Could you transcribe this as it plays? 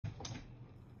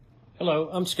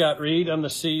Hello, I'm Scott Reed. I'm the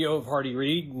CEO of Hardy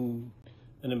Reed, an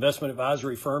investment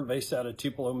advisory firm based out of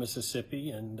Tupelo,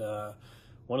 Mississippi, and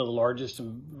one of the largest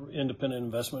independent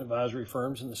investment advisory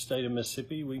firms in the state of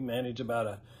Mississippi. We manage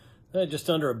about just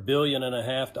under $1.5 billion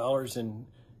in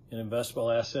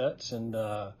investable assets,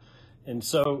 and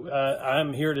so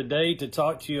I'm here today to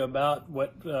talk to you about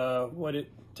what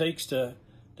it takes to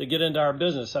get into our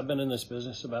business. I've been in this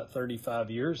business about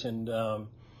 35 years, and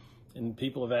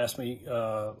people have asked me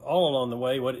all along the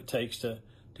way what it takes to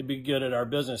be good at our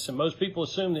business. And most people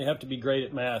assume they have to be great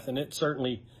at math, and it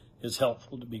certainly is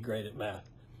helpful to be great at math.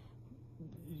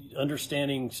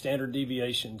 Understanding standard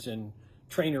deviations and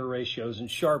trainer ratios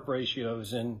and Sharpe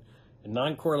ratios and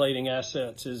non-correlating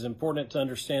assets is important to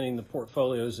understanding the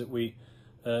portfolios that we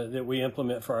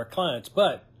implement for our clients.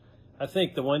 But I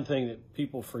think the one thing that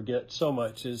people forget so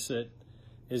much is that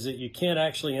you can't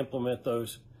actually implement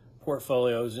those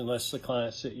portfolios unless the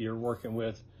clients that you're working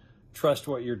with trust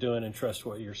what you're doing and trust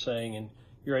what you're saying, and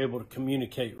you're able to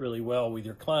communicate really well with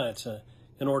your clients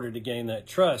in order to gain that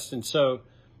trust. And so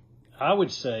I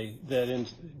would say that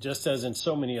just as in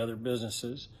so many other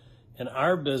businesses, in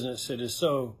our business, it is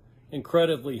so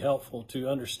incredibly helpful to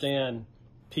understand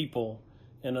people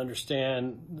and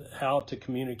understand how to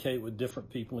communicate with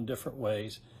different people in different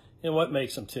ways and what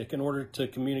makes them tick in order to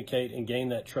communicate and gain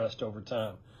that trust over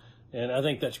time. And I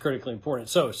think that's critically important.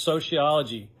 So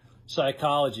sociology,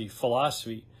 psychology,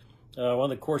 philosophy. One of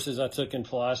the courses I took in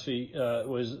philosophy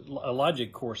was a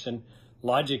logic course, and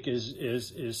logic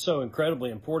is so incredibly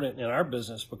important in our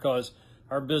business because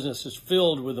our business is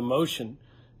filled with emotion,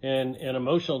 and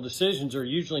emotional decisions are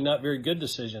usually not very good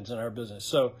decisions in our business.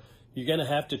 So you're going to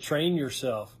have to train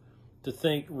yourself to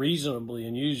think reasonably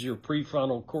and use your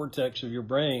prefrontal cortex of your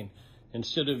brain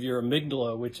instead of your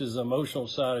amygdala, which is the emotional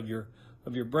side of your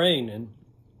brain, and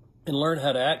learn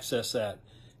how to access that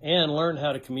and learn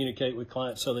how to communicate with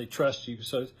clients so they trust you.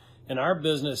 So in our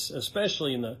business,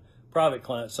 especially in the private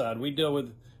client side,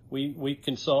 we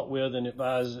consult with and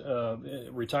advise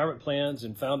retirement plans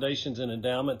and foundations and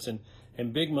endowments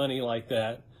and big money like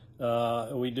that.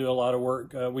 We do a lot of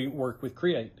work. We work with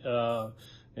Create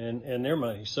and their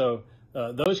money. So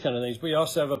those kind of things. We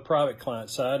also have a private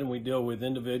client side, and we deal with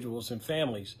individuals and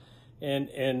families.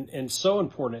 And so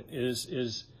important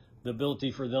is the ability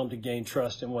for them to gain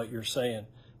trust in what you're saying.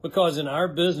 Because in our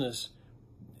business,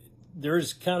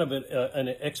 there's kind of an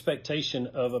expectation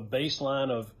of a baseline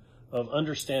of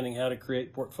understanding how to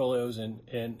create portfolios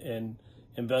and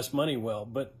invest money well.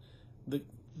 But the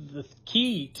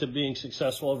key to being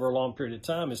successful over a long period of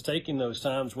time is taking those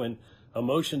times when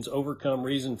emotions overcome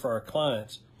reason for our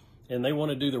clients, and they want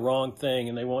to do the wrong thing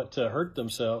and they want to hurt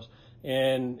themselves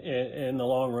and in the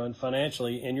long run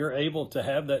financially, and you're able to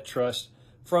have that trust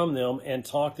from them and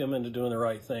talk them into doing the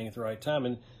right thing at the right time.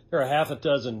 And there are half a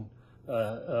dozen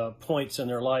points in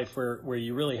their life where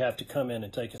you really have to come in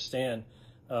and take a stand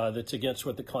that's against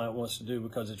what the client wants to do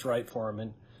because it's right for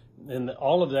them. And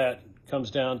all of that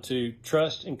comes down to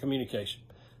trust and communication.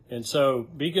 And so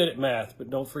be good at math, but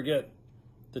don't forget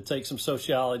to take some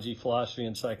sociology, philosophy,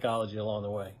 and psychology along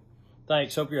the way.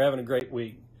 Thanks. Hope you're having a great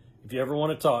week. If you ever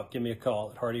want to talk, give me a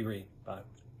call at Hardy Reed. Bye.